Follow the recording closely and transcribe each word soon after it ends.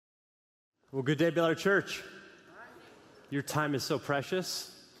Well, good day, Bel Church. Your time is so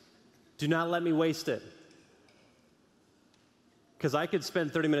precious. Do not let me waste it. Because I could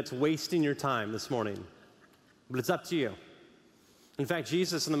spend 30 minutes wasting your time this morning. But it's up to you. In fact,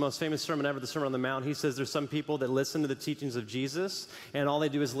 Jesus, in the most famous sermon ever, the Sermon on the Mount, he says there's some people that listen to the teachings of Jesus, and all they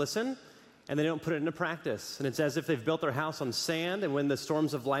do is listen, and they don't put it into practice. And it's as if they've built their house on sand, and when the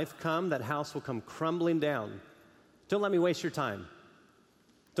storms of life come, that house will come crumbling down. Don't let me waste your time.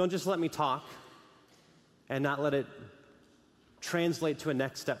 Don't just let me talk and not let it translate to a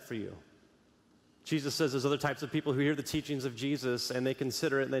next step for you. Jesus says there's other types of people who hear the teachings of Jesus and they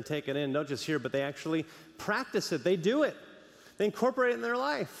consider it and they take it in. Don't just hear, but they actually practice it. They do it. They incorporate it in their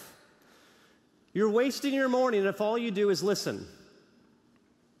life. You're wasting your morning if all you do is listen.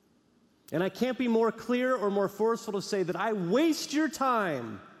 And I can't be more clear or more forceful to say that I waste your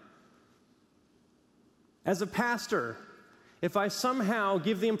time as a pastor if I somehow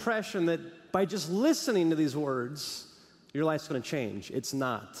give the impression that by just listening to these words, your life's going to change. It's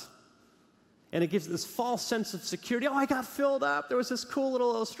not. And it gives this false sense of security. Oh, I got filled up. There was this cool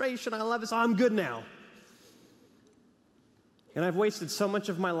little illustration. I love this. I'm good now. And I've wasted so much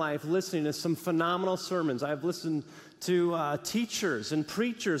of my life listening to some phenomenal sermons. I've listened to teachers and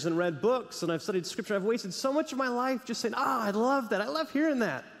preachers and read books, and I've studied Scripture. I've wasted so much of my life just saying, I love that. I love hearing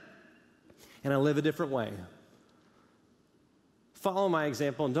that. And I live a different way. Follow my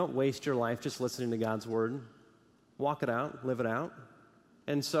example and don't waste your life just listening to God's Word. Walk it out, live it out.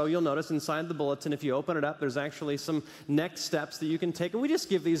 And so you'll notice inside the bulletin, if you open it up, there's actually some next steps that you can take. And we just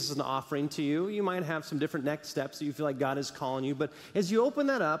give these as an offering to you. You might have some different next steps that you feel like God is calling you. But as you open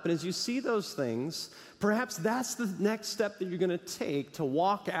that up and as you see those things, perhaps that's the next step that you're going to take to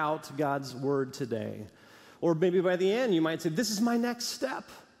walk out God's Word today. Or maybe by the end, you might say, this is my next step.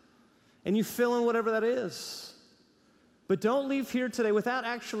 And you fill in whatever that is. But don't leave here today without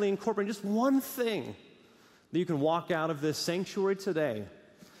actually incorporating just one thing that you can walk out of this sanctuary today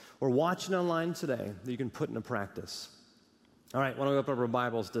or watching online today that you can put into practice. All right, why don't we open up our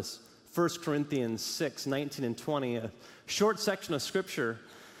Bibles to 1 Corinthians 6, 19 and 20, a short section of Scripture.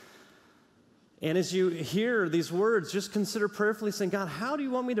 And as you hear these words, just consider prayerfully saying, God, how do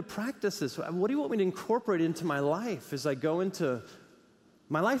you want me to practice this? What do you want me to incorporate into my life as I go into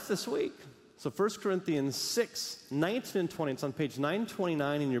my life this week? So 1 Corinthians 6, 19 and 20, it's on page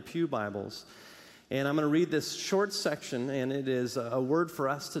 929 in your pew Bibles. And I'm going to read this short section, and it is a word for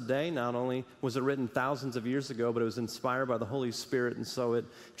us today. Not only was it written thousands of years ago, but it was inspired by the Holy Spirit, and so it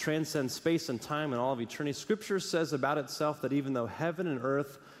transcends space and time and all of eternity. Scripture says about itself that even though heaven and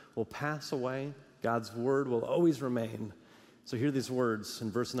earth will pass away, God's word will always remain. So hear these words in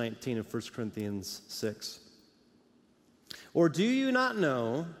verse 19 of 1 Corinthians 6. Or do you not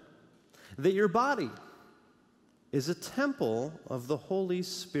know that your body is a temple of the Holy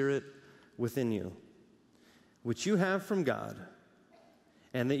Spirit within you, which you have from God,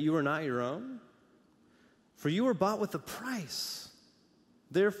 and that you are not your own? For you were bought with a price.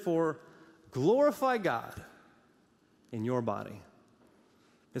 Therefore, glorify God in your body.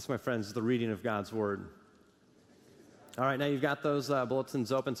 This, my friends, is the reading of God's Word. All right, now you've got those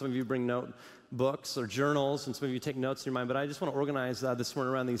bulletins open. Some of you bring notebooks or journals, and some of you take notes in your mind. But I just want to organize this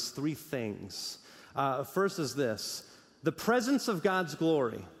morning around these three things. First is this: the presence of God's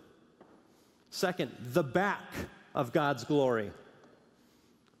glory. Second, the back of God's glory.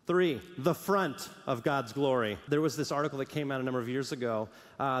 3, the front of God's glory. There was this article that came out a number of years ago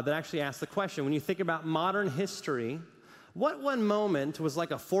that actually asked the question, when you think about modern history, what one moment was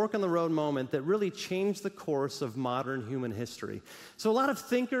like a fork-in-the-road moment that really changed the course of modern human history? So a lot of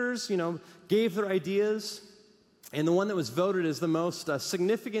thinkers, gave their ideas, and the one that was voted as the most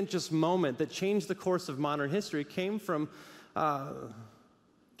significant just moment that changed the course of modern history came from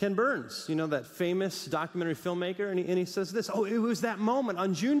Ken Burns, that famous documentary filmmaker, and he says this, it was that moment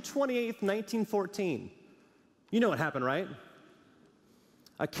on June 28th, 1914. You know what happened, right?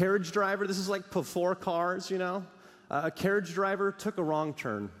 A carriage driver, this is like before cars, a carriage driver took a wrong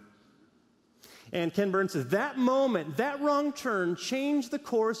turn. And Ken Burns says, that moment, that wrong turn changed the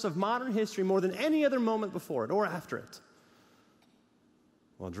course of modern history more than any other moment before it or after it.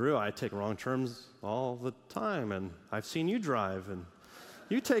 Well, Drew, I take wrong turns all the time, and I've seen you drive, and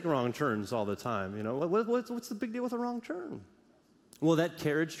you take wrong turns all the time. What's the big deal with a wrong turn? Well, that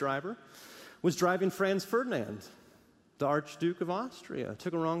carriage driver was driving Franz Ferdinand, the Archduke of Austria.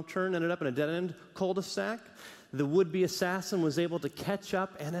 Took a wrong turn, ended up in a dead-end cul-de-sac. The would-be assassin was able to catch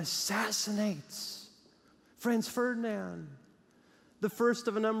up and assassinates Franz Ferdinand. The first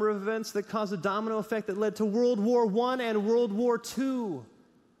of a number of events that caused a domino effect that led to World War I and World War II.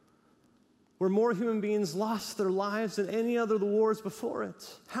 where more human beings lost their lives than any other of the wars before it.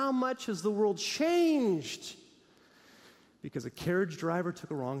 How much has the world changed because a carriage driver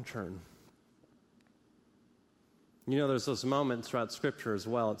took a wrong turn? You know, there's those moments throughout Scripture as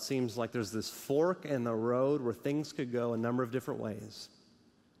well. It seems like there's this fork in the road where things could go a number of different ways.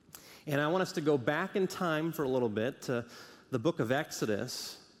 And I want us to go back in time for a little bit to the book of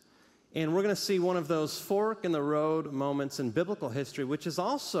Exodus. And we're going to see one of those fork in the road moments in biblical history, which is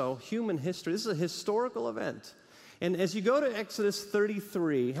also human history. This is a historical event. And as you go to Exodus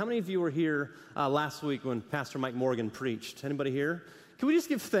 33, how many of you were here last week when Pastor Mike Morgan preached? Anybody here? Can we just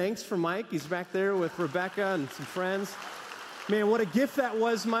give thanks for Mike? He's back there with Rebecca and some friends. Man, what a gift that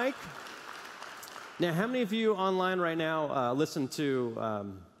was, Mike. Now, how many of you online right now listened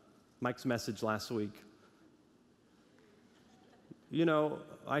to Mike's message last week? You know,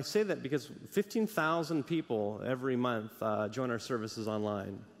 I say that because 15,000 people every month join our services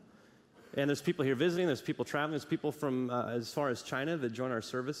online. And there's people here visiting, there's people traveling, there's people from as far as China that join our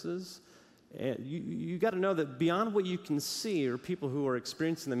services. And you got to know that beyond what you can see are people who are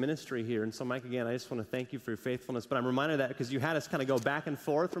experiencing the ministry here. And so, Mike, again, I just want to thank you for your faithfulness. But I'm reminded of that because you had us kind of go back and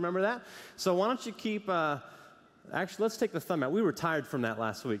forth. Remember that? So why don't you keep, actually, let's take the thumb out. We were tired from that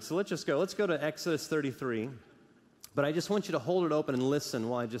last week. So let's just go. Let's go to Exodus 33. But I just want you to hold it open and listen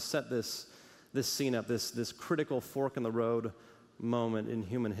while I just set this scene up, this critical fork in the road moment in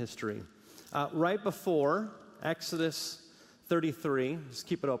human history. Right before Exodus 33, just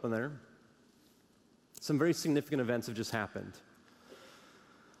keep it open there. Some very significant events have just happened.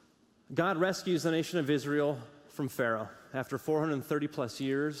 God rescues the nation of Israel from Pharaoh. After 430 plus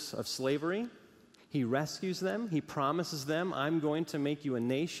years of slavery, he rescues them. He promises them, I'm going to make you a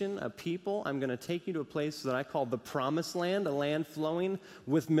nation, a people. I'm going to take you to a place that I call the Promised Land, a land flowing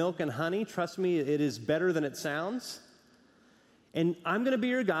with milk and honey. Trust me, it is better than it sounds. And I'm going to be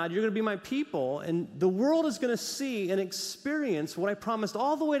your God. You're going to be my people. And the world is going to see and experience what I promised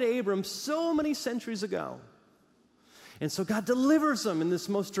all the way to Abram so many centuries ago. And so God delivers them in this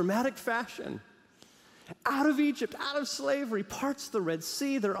most dramatic fashion. Out of Egypt, out of slavery, parts the Red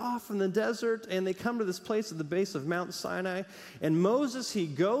Sea. They're off in the desert, and they come to this place at the base of Mount Sinai. And Moses, he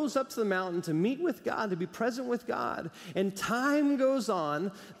goes up to the mountain to meet with God, to be present with God. And time goes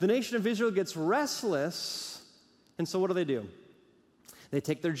on. The nation of Israel gets restless. And so what do? They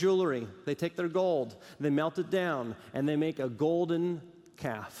take their jewelry, they take their gold, they melt it down, and they make a golden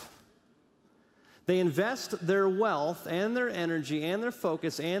calf. They invest their wealth and their energy and their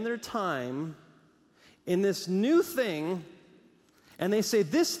focus and their time in this new thing, and they say,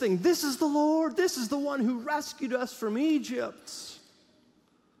 this thing, this is the Lord, this is the one who rescued us from Egypt.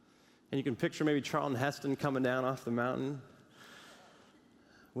 And you can picture maybe Charlton Heston coming down off the mountain.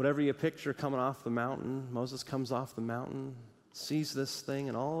 Whatever you picture coming off the mountain, Moses comes off the mountain, sees this thing,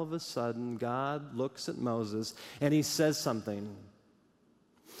 and all of a sudden, God looks at Moses, and he says something.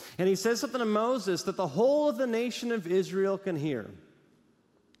 And he says something to Moses that the whole of the nation of Israel can hear.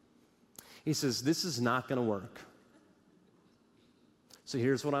 He says, this is not going to work. So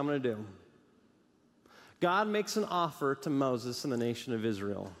here's what I'm going to do. God makes an offer to Moses and the nation of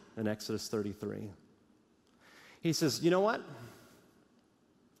Israel in Exodus 33. He says, you know what?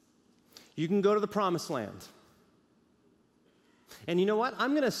 You can go to the Promised Land. And you know what?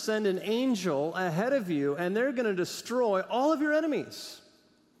 I'm going to send an angel ahead of you, and they're going to destroy all of your enemies.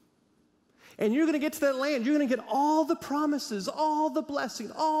 And you're going to get to that land. You're going to get all the promises, all the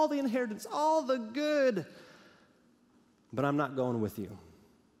blessing, all the inheritance, all the good. But I'm not going with you.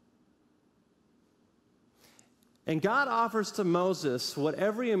 And God offers to Moses what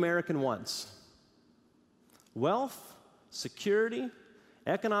every American wants: wealth, security,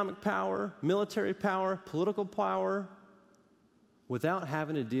 economic power, military power, political power, without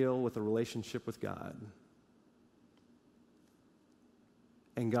having to deal with a relationship with God.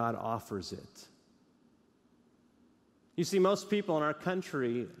 And God offers it. You see, most people in our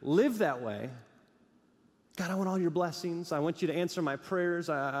country live that way. God, I want all your blessings. I want you to answer my prayers.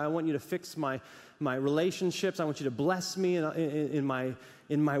 I want you to fix my relationships. I want you to bless me in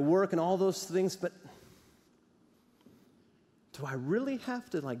my work and all those things. But do I really have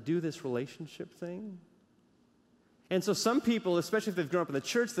to do this relationship thing? And so some people, especially if they've grown up in the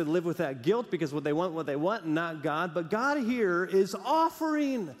church, they live with that guilt because what they want, and not God. But God here is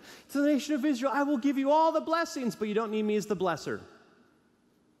offering to the nation of Israel, I will give you all the blessings, but you don't need me as the blesser.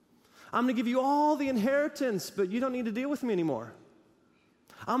 I'm going to give you all the inheritance, but you don't need to deal with me anymore.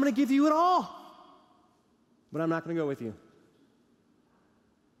 I'm going to give you it all, but I'm not going to go with you.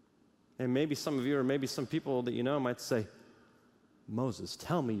 And maybe some of you, or maybe some people that you know might say, Moses,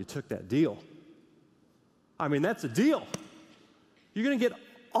 tell me you took that deal. I mean, that's a deal. You're going to get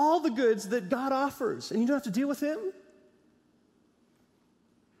all the goods that God offers, and you don't have to deal with him?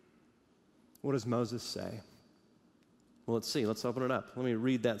 What does Moses say? Well, let's see. Let's open it up. Let me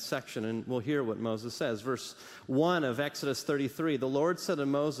read that section, and we'll hear what Moses says. Verse 1 of Exodus 33, the Lord said to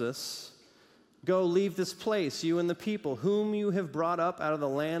Moses, "Go, leave this place, you and the people whom you have brought up out of the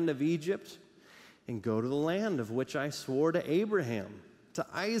land of Egypt, and go to the land of which I swore to Abraham, to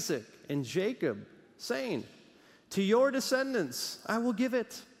Isaac, and Jacob, saying, to your descendants I will give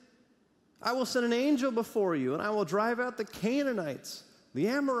it. I will send an angel before you, and I will drive out the Canaanites, the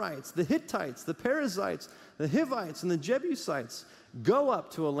Amorites, the Hittites, the Perizzites, the Hivites, and the Jebusites. Go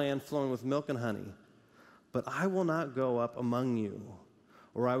up to a land flowing with milk and honey. But I will not go up among you,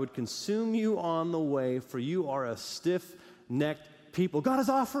 or I would consume you on the way, for you are a stiff-necked people." God is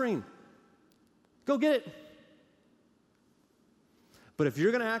offering. Go get it. But if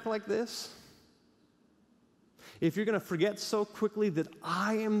you're going to act like this, if you're going to forget so quickly that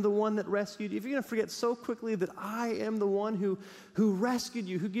I am the one that rescued you, if you're going to forget so quickly that I am the one who rescued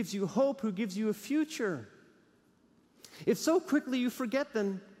you, who gives you hope, who gives you a future, if so quickly you forget,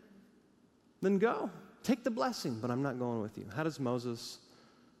 then go. Take the blessing, but I'm not going with you. How does Moses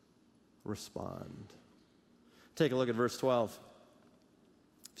respond? Take a look at verse 12.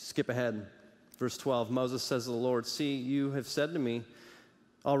 Skip ahead. Verse 12, Moses says to the Lord, "See, you have said to me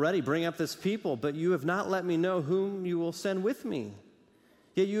already, bring up this people, but you have not let me know whom you will send with me.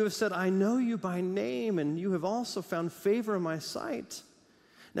 Yet you have said, I know you by name, and you have also found favor in my sight.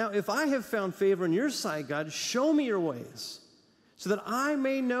 Now, if I have found favor in your sight, God, show me your ways, so that I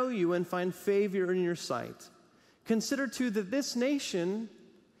may know you and find favor in your sight. Consider, too, that this nation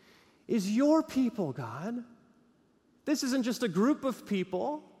is your people, God. This isn't just a group of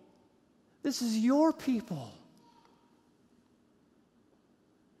people. This is your people.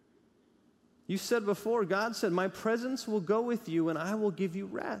 You said before, God said, my presence will go with you and I will give you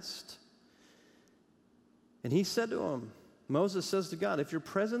rest." And he said to him, Moses says to God, "If your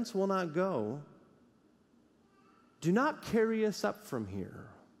presence will not go, do not carry us up from here.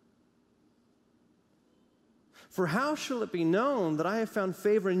 For how shall it be known that I have found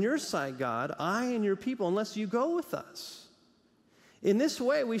favor in your sight, God, I and your people, unless you go with us? In this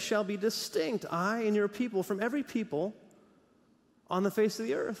way we shall be distinct, I and your people, from every people on the face of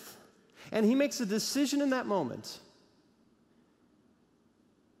the earth." And he makes a decision in that moment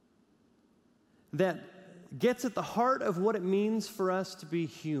that gets at the heart of what it means for us to be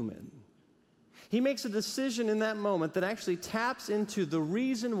human. He makes a decision in that moment that actually taps into the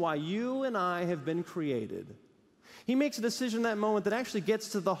reason why you and I have been created. He makes a decision in that moment that actually gets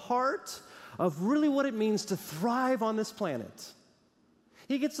to the heart of really what it means to thrive on this planet.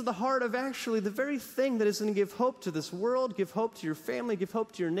 He gets to the heart of actually the very thing that is going to give hope to this world, give hope to your family, give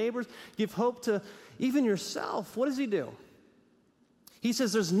hope to your neighbors, give hope to even yourself. What does he do? He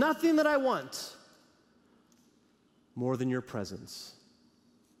says, there's nothing that I want more than your presence.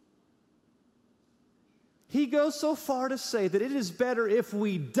 He goes so far to say that it is better if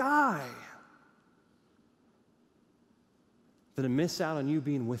we die than to miss out on you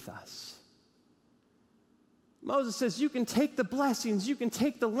being with us. Moses says, you can take the blessings, you can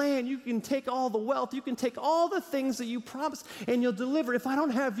take the land, you can take all the wealth, you can take all the things that you promised, and you'll deliver. If I don't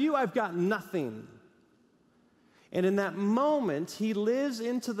have you, I've got nothing. And in that moment, he lives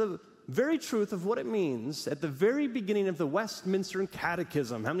into the very truth of what it means at the very beginning of the Westminster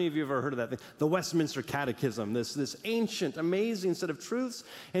Catechism. How many of you have ever heard of that thing? The Westminster Catechism, this ancient, amazing set of truths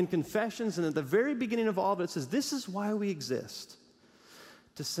and confessions. And at the very beginning of all of it, it says, this is why we exist,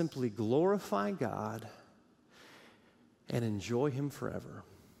 to simply glorify God and enjoy him forever.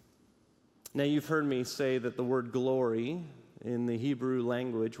 Now, you've heard me say that the word glory in the Hebrew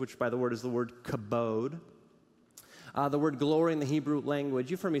language, which by the word is the word kabod, the word glory in the Hebrew language,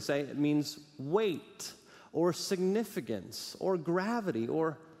 you've heard me say it means weight or significance or gravity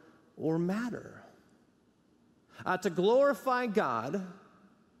or matter. To glorify God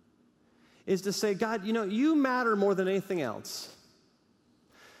is to say, God, you matter more than anything else.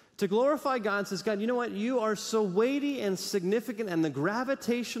 To glorify God says, God, you know what? You are so weighty and significant, and the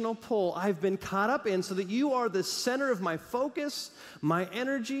gravitational pull I've been caught up in, so that you are the center of my focus, my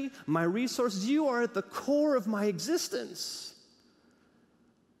energy, my resources. You are at the core of my existence.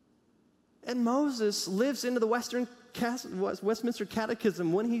 And Moses lives into the Westminster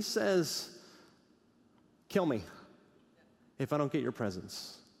Catechism when he says, kill me if I don't get your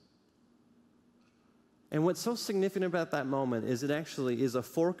presence. And what's so significant about that moment is it actually is a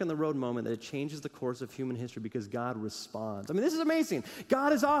fork in the road moment that changes the course of human history because God responds. I mean, this is amazing.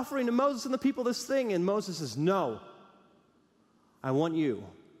 God is offering to Moses and the people this thing, and Moses says, no, I want you.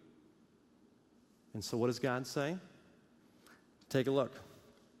 And so what does God say? Take a look.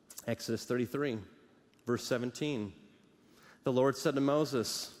 Exodus 33, verse 17. The Lord said to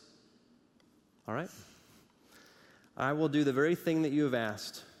Moses, all right, I will do the very thing that you have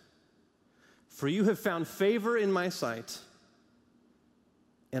asked, for you have found favor in my sight,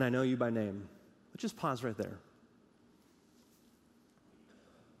 and I know you by name. Let's just pause right there.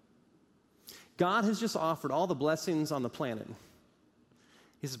 God has just offered all the blessings on the planet.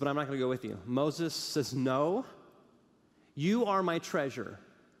 He says, but I'm not going to go with you. Moses says, no, you are my treasure.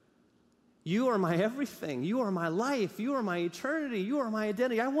 You are my everything. You are my life. You are my eternity. You are my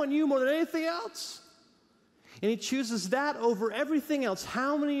identity. I want you more than anything else. And he chooses that over everything else.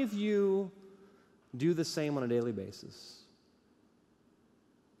 How many of you do the same on a daily basis?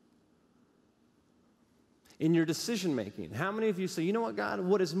 In your decision making, how many of you say, you know what, God,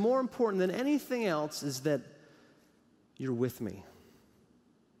 what is more important than anything else is that you're with me?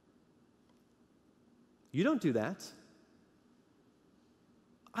 You don't do that.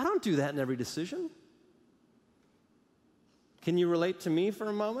 I don't do that in every decision. Can you relate to me for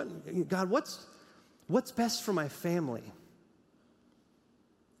a moment? God, what's best for my family?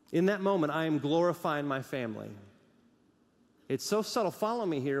 In that moment, I am glorifying my family. It's so subtle. Follow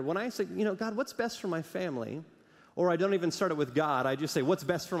me here. When I say, you know, God, what's best for my family? Or I don't even start it with God. I just say, what's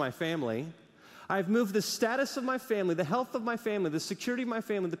best for my family? I've moved the status of my family, the health of my family, the security of my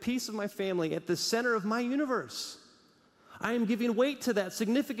family, the peace of my family at the center of my universe. I am giving weight to that,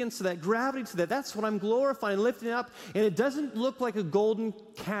 significance to that, gravity to that. That's what I'm glorifying, lifting up. And it doesn't look like a golden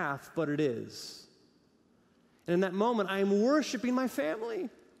calf, but it is. And in that moment, I am worshiping my family.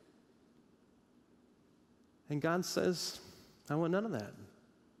 And God says, I want none of that.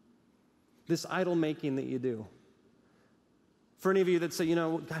 This idol making that you do. For any of you that say, you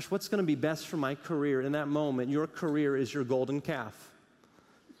know, gosh, what's going to be best for my career? In that moment, your career is your golden calf.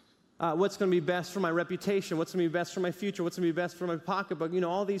 What's going to be best for my reputation? What's going to be best for my future? What's going to be best for my pocketbook? You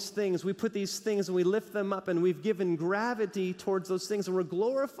know, all these things. We put these things and we lift them up and we've given gravity towards those things and we're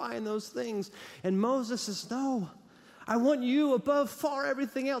glorifying those things. And Moses says, no, I want you above far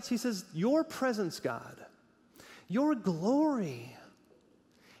everything else. He says, your presence, God, your glory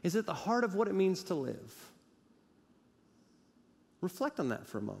is at the heart of what it means to live. Reflect on that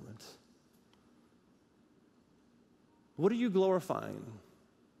for a moment. What are you glorifying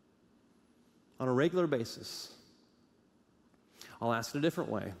on a regular basis? I'll ask it a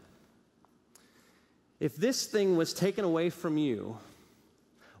different way. If this thing was taken away from you,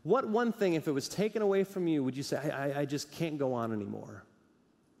 what one thing, if it was taken away from you, would you say, I just can't go on anymore?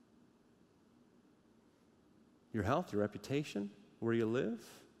 Your health, your reputation, where you live,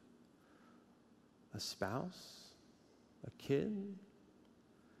 a spouse, a kid.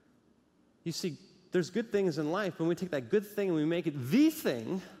 You see, there's good things in life. When we take that good thing and we make it the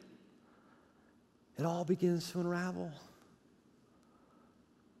thing, it all begins to unravel.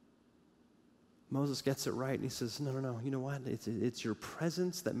 Moses gets it right, and he says, no, you know what? It's your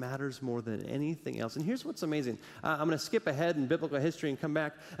presence that matters more than anything else. And here's what's amazing. I'm going to skip ahead in biblical history and come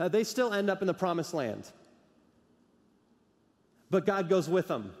back. They still end up in the promised land. But God goes with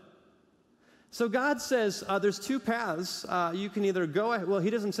them. So God says there's two paths. You can either go ahead. Well, he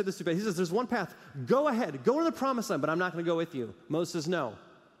doesn't say this two paths. He says there's one path. Go ahead. Go to the promised land, but I'm not going to go with you. Moses says no.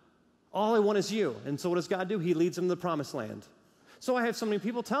 All I want is you. And so what does God do? He leads them to the promised land. So I have so many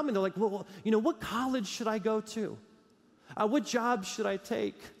people tell me, they're like, well, you know, what college should I go to? What job should I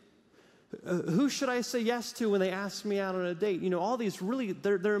take? Who should I say yes to when they ask me out on a date? You know, all these really,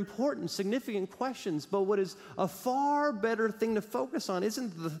 they're important, significant questions, but what is a far better thing to focus on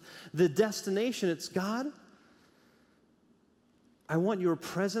isn't the destination, it's God. I want your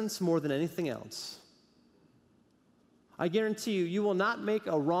presence more than anything else. I guarantee you, you will not make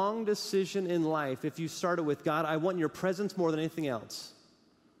a wrong decision in life if you started with, God, I want your presence more than anything else.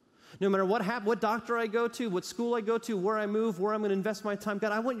 No matter what doctor I go to, what school I go to, where I move, where I'm going to invest my time,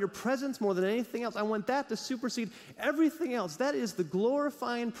 God, I want your presence more than anything else. I want that to supersede everything else. That is the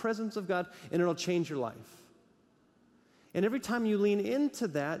glorifying presence of God, and it'll change your life. And every time you lean into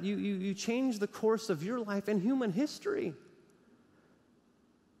that, you change the course of your life and human history.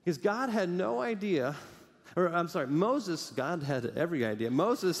 Because God had no idea, Moses, God had every idea.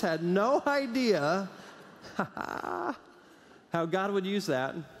 Moses had no idea how God would use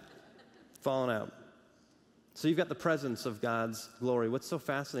that. Fallen out. So you've got the presence of God's glory. What's so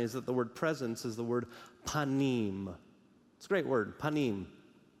fascinating is that the word presence is the word panim. It's a great word, panim.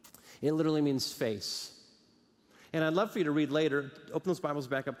 It literally means face. And I'd love for you to read later. Open those Bibles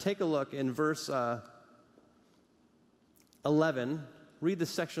back up. Take a look in verse 11. Read this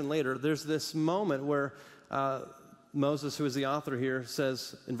section later. There's this moment where Moses, who is the author here,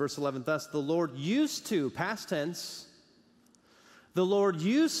 says in verse 11, thus the Lord used to, past tense, The Lord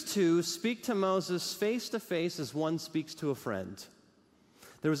used to speak to Moses face to face as one speaks to a friend.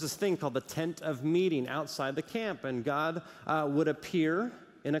 There was this thing called the tent of meeting outside the camp, and God would appear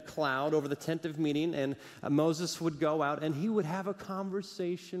in a cloud over the tent of meeting, and Moses would go out, and he would have a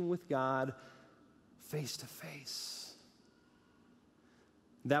conversation with God face to face.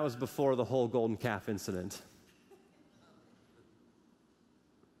 That was before the whole golden calf incident.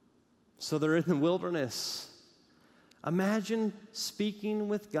 So they're in the wilderness. Imagine speaking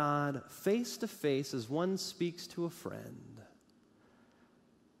with God face to face as one speaks to a friend.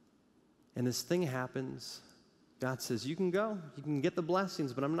 And this thing happens. God says, you can go. You can get the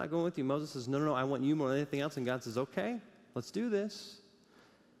blessings, but I'm not going with you. Moses says, no, I want you more than anything else. And God says, okay, let's do this.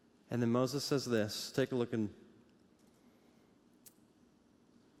 And then Moses says this. Take a look in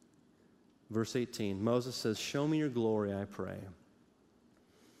verse 18. Moses says, show me your glory, I pray.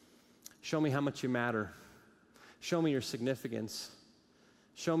 Show me how much you matter. Show me your significance.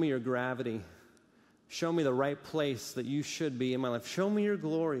 Show me your gravity. Show me the right place that you should be in my life. Show me your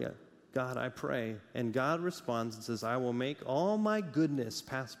glory, God, I pray. And God responds and says, I will make all my goodness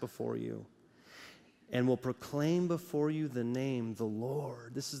pass before you and will proclaim before you the name, the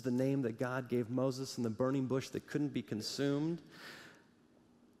Lord. This is the name that God gave Moses in the burning bush that couldn't be consumed.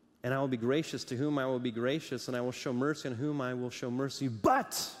 And I will be gracious to whom I will be gracious, and I will show mercy on whom I will show mercy.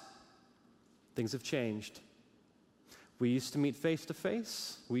 But things have changed. We used to meet face to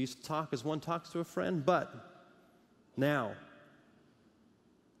face. We used to talk as one talks to a friend. But now,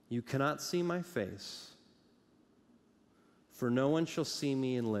 you cannot see my face, for no one shall see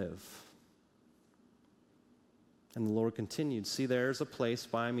me and live. And the Lord continued, see, there is a place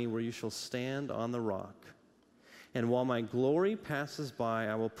by me where you shall stand on the rock. And while my glory passes by,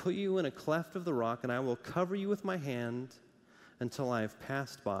 I will put you in a cleft of the rock, and I will cover you with my hand until I have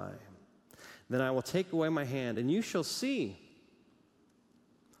passed by. Then I will take away my hand, and you shall see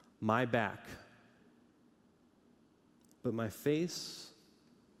my back, but my face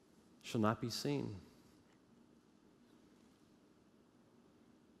shall not be seen.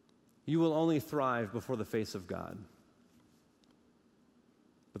 You will only thrive before the face of God.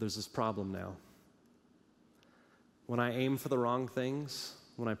 But there's this problem now. When I aim for the wrong things,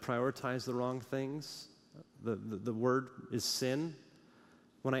 when I prioritize the wrong things, the word is sin.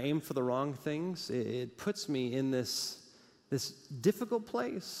 When I aim for the wrong things, it puts me in this difficult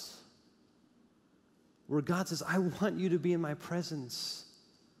place where God says, I want you to be in my presence,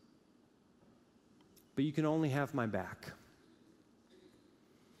 but you can only have my back.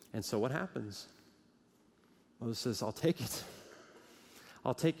 And so what happens? Moses says, I'll take it.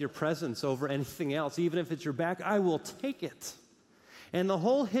 I'll take your presence over anything else. Even if it's your back, I will take it. And the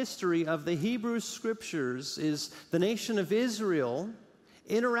whole history of the Hebrew Scriptures is the nation of Israel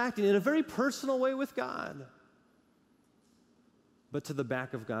interacting in a very personal way with God, but to the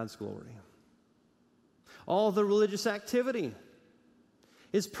back of God's glory. All the religious activity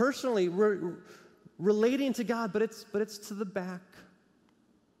is personally relating to God, but it's to the back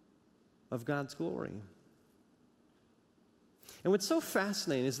of God's glory. And what's so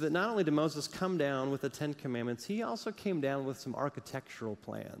fascinating is that not only did Moses come down with the Ten Commandments, he also came down with some architectural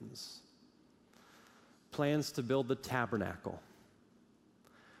plans to build the tabernacle,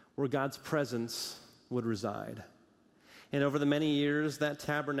 where God's presence would reside. And over the many years, that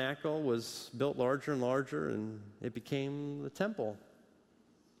tabernacle was built larger and larger, and it became the temple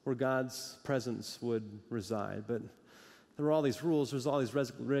where God's presence would reside. But there were all these rules, there was all these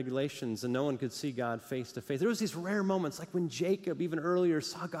regulations, and no one could see God face to face. There was these rare moments, like when Jacob, even earlier,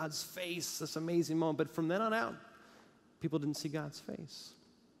 saw God's face, this amazing moment. But from then on out, people didn't see God's face.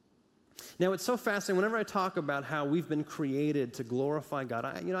 Now, it's so fascinating. Whenever I talk about how we've been created to glorify God,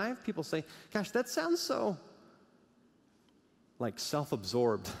 I have people say, gosh, that sounds so like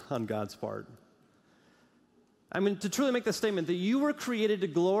self-absorbed on God's part. I mean, to truly make the statement that you were created to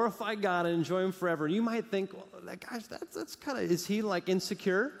glorify God and enjoy Him forever, you might think, well, gosh, that's kind of, is He like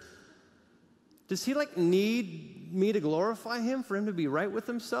insecure? Does He like need me to glorify Him for Him to be right with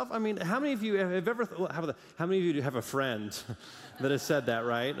Himself? I mean, how many of you have ever, how many of you have a friend that has said that,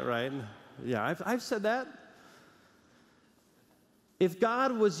 right? Yeah, I've said that. If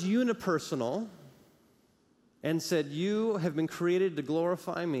God was unipersonal and said, you have been created to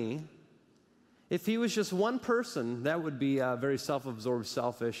glorify me, if He was just one person, that would be very self-absorbed,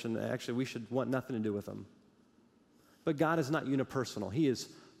 selfish, and actually we should want nothing to do with Him. But God is not unipersonal. He is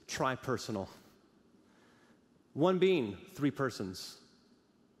tripersonal. One being, three persons.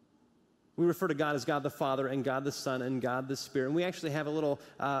 We refer to God as God the Father and God the Son and God the Spirit. And we actually have a little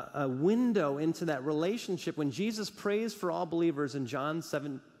a window into that relationship when Jesus prays for all believers in John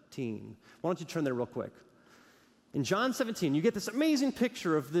 17. Why don't you turn there real quick? In John 17, you get this amazing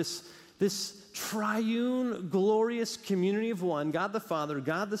picture of this triune, glorious community of one, God the Father,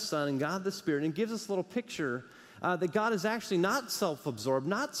 God the Son, and God the Spirit. And it gives us a little picture that God is actually not self-absorbed,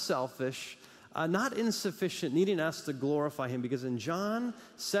 not selfish, not insufficient, needing us to glorify him. Because in John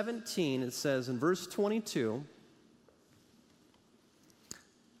 17, it says in verse 22,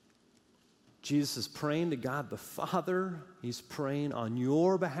 Jesus is praying to God the Father. He's praying on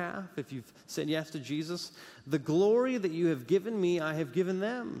your behalf. If you've said yes to Jesus, the glory that you have given me, I have given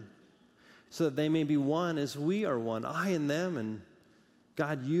them, so that they may be one as we are one, I and them, and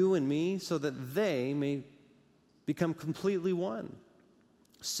God, you and me, so that they may become completely one,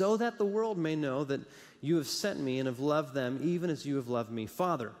 so that the world may know that you have sent me and have loved them even as you have loved me.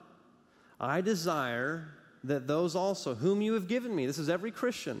 Father, I desire that those also whom you have given me, this is every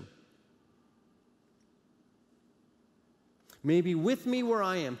Christian, may be with me where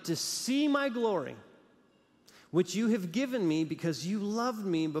I am, to see my glory, which you have given me because you loved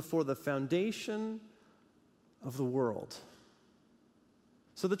me before the foundation of the world.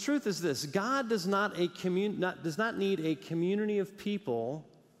 So the truth is this: God does not need a community of people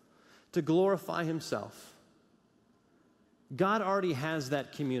to glorify himself. God already has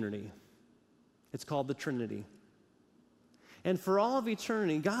that community. It's called the Trinity. And for all of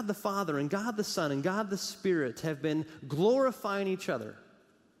eternity, God the Father and God the Son and God the Spirit have been glorifying each other,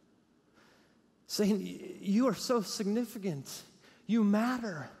 saying, you are so significant. You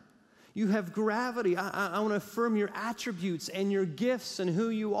matter. You have gravity. I want to affirm your attributes and your gifts and who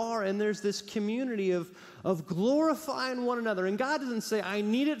you are. And there's this community of glorifying one another. And God doesn't say, I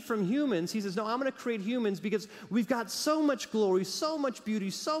need it from humans. He says, no, I'm going to create humans because we've got so much glory, so much beauty,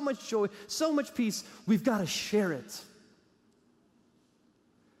 so much joy, so much peace. We've got to share it.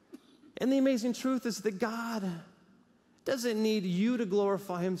 And the amazing truth is that God doesn't need you to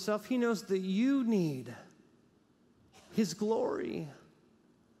glorify himself. He knows that you need his glory,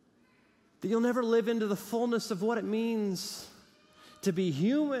 that you'll never live into the fullness of what it means to be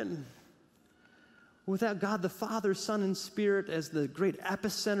human without God the Father, Son, and Spirit as the great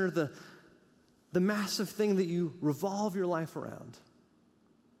epicenter, the massive thing that you revolve your life around.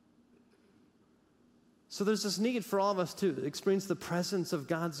 So there's this need for all of us to experience the presence of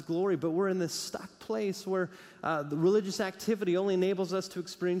God's glory, but we're in this stuck place where the religious activity only enables us to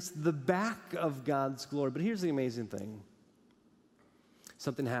experience the back of God's glory. But here's the amazing thing.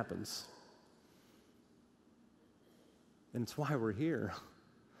 Something happens. And it's why we're here.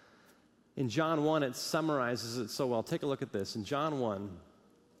 In John 1, it summarizes it so well. Take a look at this. In John 1,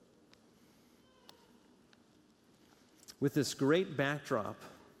 with this great backdrop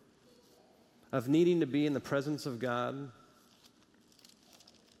of needing to be in the presence of God,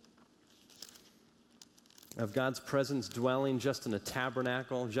 of God's presence dwelling just in a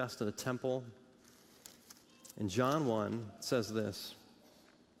tabernacle, just in a temple. In John 1, it says this.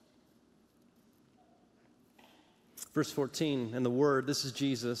 Verse 14, and the Word, this is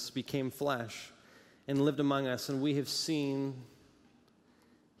Jesus, became flesh and lived among us, and we have seen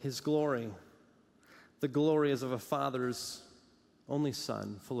his glory. The glory is of a Father's only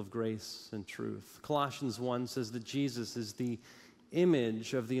Son, full of grace and truth. Colossians 1 says that Jesus is the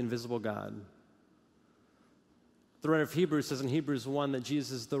image of the invisible God. The writer of Hebrews says in Hebrews 1 that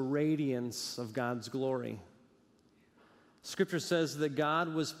Jesus is the radiance of God's glory. Scripture says that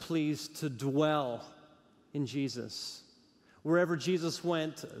God was pleased to dwell in Jesus. Wherever Jesus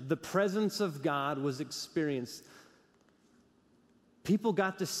went, the presence of God was experienced. People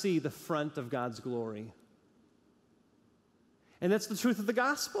got to see the front of God's glory. And that's the truth of the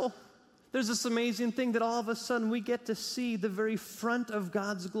gospel. There's this amazing thing that all of a sudden we get to see the very front of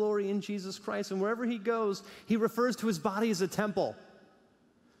God's glory in Jesus Christ. And wherever he goes, he refers to his body as a temple,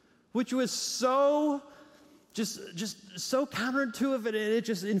 which was so just so counterintuitive, and it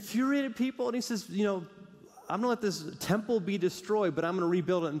just infuriated people. And he says, I'm going to let this temple be destroyed, but I'm going to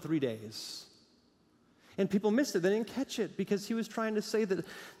rebuild it in 3 days. And people missed it. They didn't catch it because he was trying to say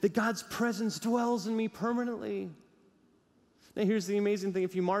that God's presence dwells in me permanently. Now, here's the amazing thing.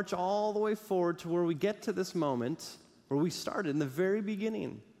 If you march all the way forward to where we get to this moment, where we started in the very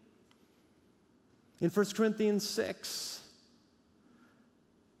beginning, in 1 Corinthians 6,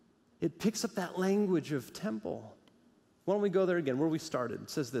 it picks up that language of temple. Why don't we go there again, where we started? It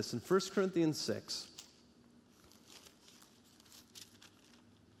says this in 1 Corinthians 6.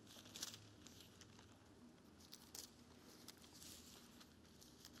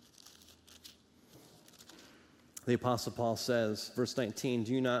 The Apostle Paul says, verse 19,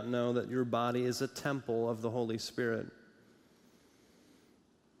 do you not know that your body is a temple of the Holy Spirit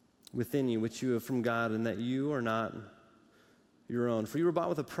within you, which you have from God, and that you are your own. For you were bought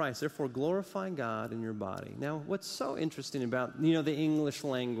with a price, therefore glorify God in your body. Now, what's so interesting about, the English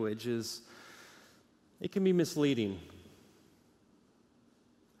language is it can be misleading.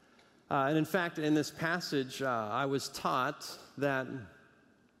 And in fact, in this passage, I was taught that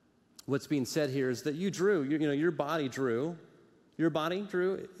what's being said here is that your body drew,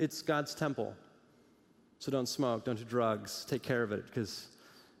 it's God's temple. So don't smoke, don't do drugs, take care of it, because,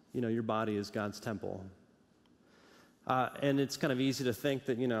 your body is God's temple. And it's kind of easy to think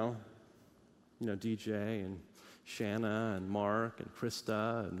that, DJ and Shanna and Mark and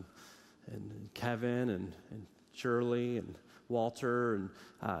Krista and Kevin and Shirley and Walter and,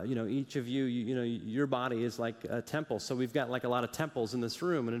 each of you, your body is like a temple. So we've got like a lot of temples in this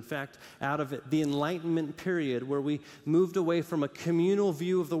room. And in fact, out of the Enlightenment period where we moved away from a communal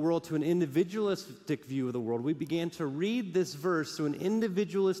view of the world to an individualistic view of the world, we began to read this verse through an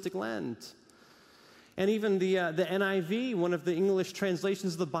individualistic lens. And even the NIV, one of the English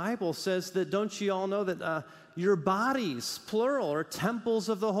translations of the Bible, says that, don't you all know that your bodies, plural, are temples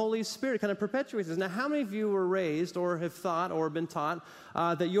of the Holy Spirit? Kind of perpetuates this. Now, how many of you were raised or have thought or been taught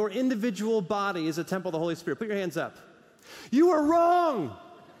that your individual body is a temple of the Holy Spirit? Put your hands up. You are wrong.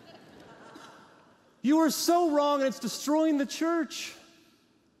 You are so wrong, and it's destroying the church.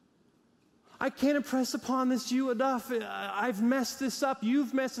 I can't impress upon this you enough. I've messed this up.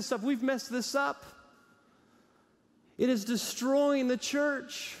 You've messed this up. We've messed this up. It is destroying the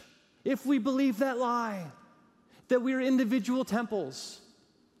church if we believe that lie, that we are individual temples.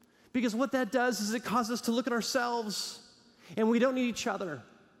 Because what that does is it causes us to look at ourselves, and we don't need each other.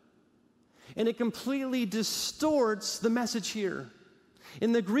 And it completely distorts the message here.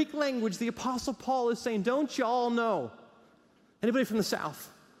 In the Greek language, the Apostle Paul is saying, don't y'all know? Anybody from the South?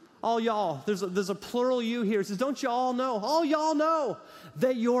 All y'all. There's a plural you here. It says, don't y'all know? All y'all know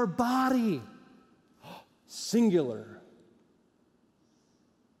that your body, singular.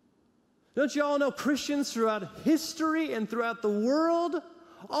 Don't you all know, Christians throughout history and throughout the world,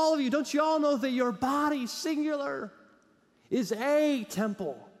 all of you, don't you all know that your body, singular, is a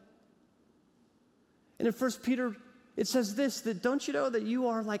temple? And in 1 Peter, it says this, that don't you know that you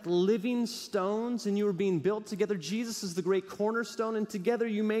are like living stones and you are being built together? Jesus is the great cornerstone, and together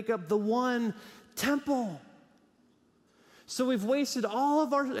you make up the one temple. So we've wasted all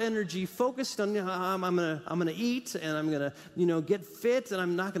of our energy focused on, I'm gonna eat, and I'm gonna, get fit, and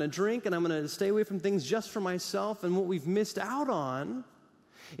I'm not gonna drink, and I'm gonna stay away from things just for myself. And what we've missed out on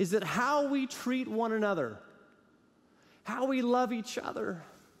is that how we treat one another, how we love each other,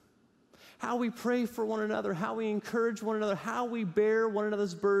 how we pray for one another, how we encourage one another, how we bear one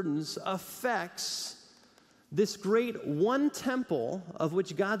another's burdens affects this great one temple of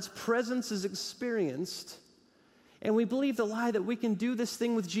which God's presence is experienced. And we believe the lie that we can do this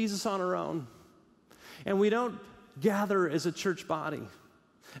thing with Jesus on our own. And we don't gather as a church body.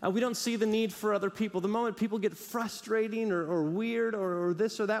 We don't see the need for other people. The moment people get frustrating or weird or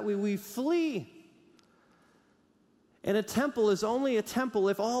this or that, we flee. And a temple is only a temple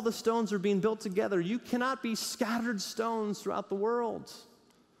if all the stones are being built together. You cannot be scattered stones throughout the world.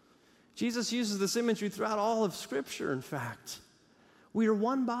 Jesus uses this imagery throughout all of Scripture, in fact. We are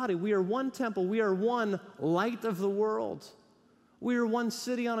one body. We are one temple. We are one light of the world. We are one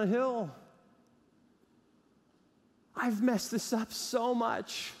city on a hill. I've messed this up so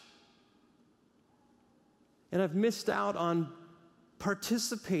much. And I've missed out on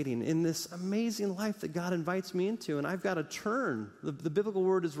participating in this amazing life that God invites me into. And I've got to turn. The biblical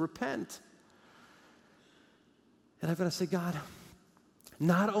word is repent. And I've got to say, God,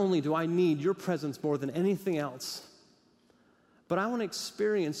 not only do I need your presence more than anything else, but I want to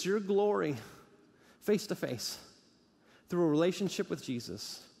experience your glory face to face through a relationship with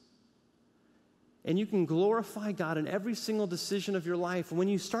Jesus. And you can glorify God in every single decision of your life. And when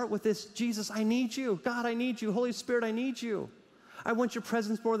you start with this, Jesus, I need you. God, I need you. Holy Spirit, I need you. I want your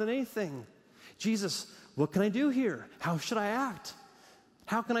presence more than anything. Jesus, what can I do here? How should I act?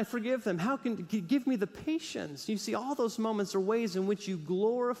 How can I forgive them? How can give me the patience? You see, all those moments are ways in which you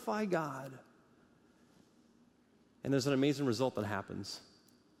glorify God. And there's an amazing result that happens.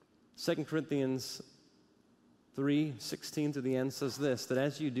 2 Corinthians 3:16 to the end says this, that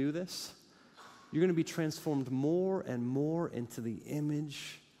as you do this, you're going to be transformed more and more into the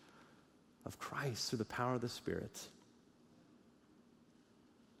image of Christ through the power of the Spirit.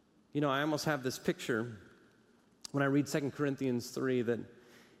 I almost have this picture when I read 2 Corinthians 3 that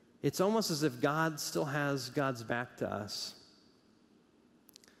it's almost as if God still has God's back to us.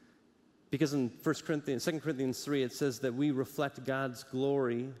 Because in 2 Corinthians 3, it says that we reflect God's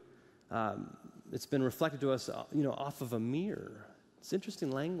glory. It's been reflected to us, off of a mirror. It's interesting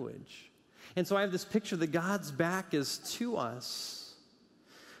language. And so I have this picture that God's back is to us,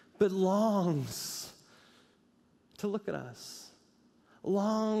 but longs to look at us,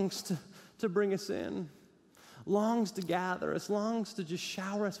 longs to bring us in, longs to gather us, longs to just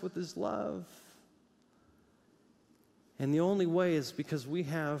shower us with his love. And the only way is because we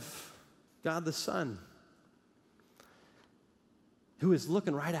have God the Son, who is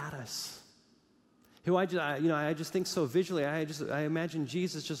looking right at us. Who I just think so visually. I imagine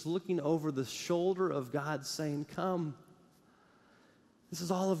Jesus just looking over the shoulder of God saying, come. This is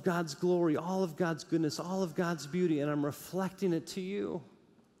all of God's glory, all of God's goodness, all of God's beauty, and I'm reflecting it to you.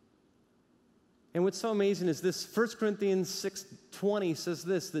 And what's so amazing is this, 1 Corinthians 6:20 says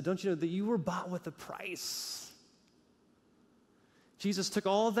this, that don't you know that you were bought with a price? Jesus took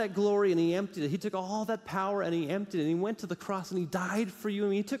all of that glory and he emptied it. He took all that power and he emptied it. And he went to the cross and he died for you.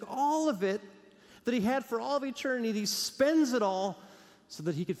 And he took all of it that he had for all of eternity. He spends it all so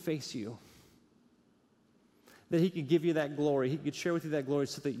that he could face you. That he could give you that glory. He could share with you that glory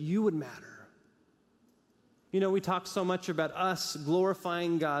so that you would matter. You know, we talk so much about us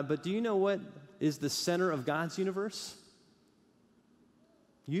glorifying God, but do you know what is the center of God's universe?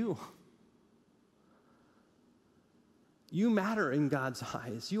 You. You matter in God's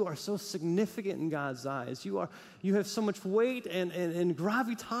eyes. You are so significant in God's eyes. You have so much weight and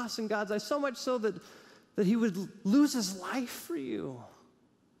gravitas in God's eyes, so much so that he would lose his life for you.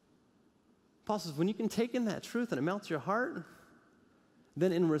 Paul says, when you can take in that truth and it melts your heart,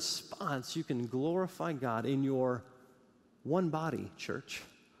 then in response, you can glorify God in your one body, church.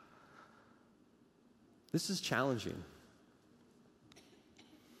 This is challenging.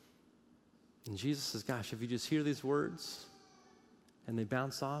 And Jesus says, gosh, if you just hear these words and they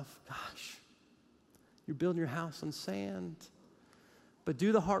bounce off, gosh, you're building your house on sand. But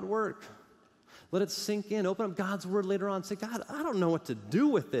do the hard work. Let it sink in. Open up God's word later on and say, God, I don't know what to do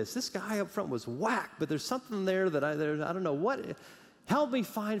with this. This guy up front was whack, but there's something there that I don't know what. Help me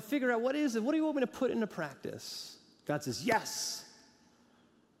figure out what is it. What do you want me to put into practice? God says, yes.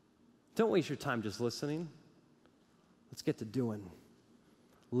 Don't waste your time just listening. Let's get to doing.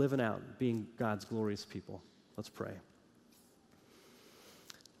 Living out, being God's glorious people. Let's pray.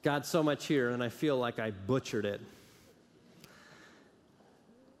 God, so much here, and I feel like I butchered it.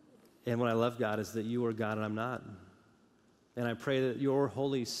 And what I love, God, is that you are God and I'm not. And I pray that your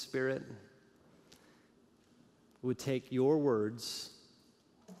Holy Spirit would take your words,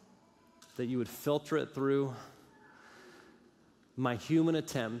 that you would filter it through my human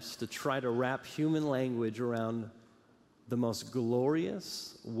attempts to try to wrap human language around the most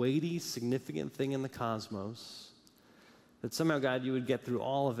glorious, weighty, significant thing in the cosmos, that somehow, God, you would get through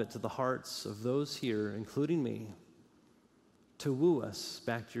all of it to the hearts of those here, including me, to woo us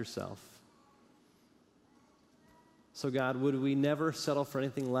back to yourself. So, God, would we never settle for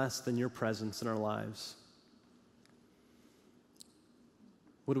anything less than your presence in our lives?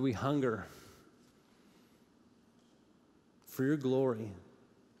 Would we hunger for your glory?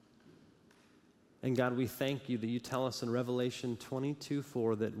 And God, we thank you that you tell us in Revelation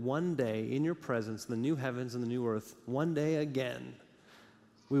 22:4 that one day in your presence, the new heavens and the new earth, one day again,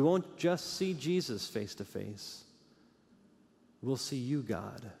 we won't just see Jesus face to face. We'll see you,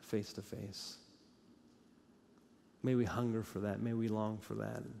 God, face to face. May we hunger for that. May we long for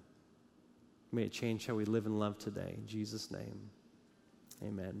that. May it change how we live and love today. In Jesus' name,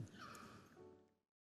 amen.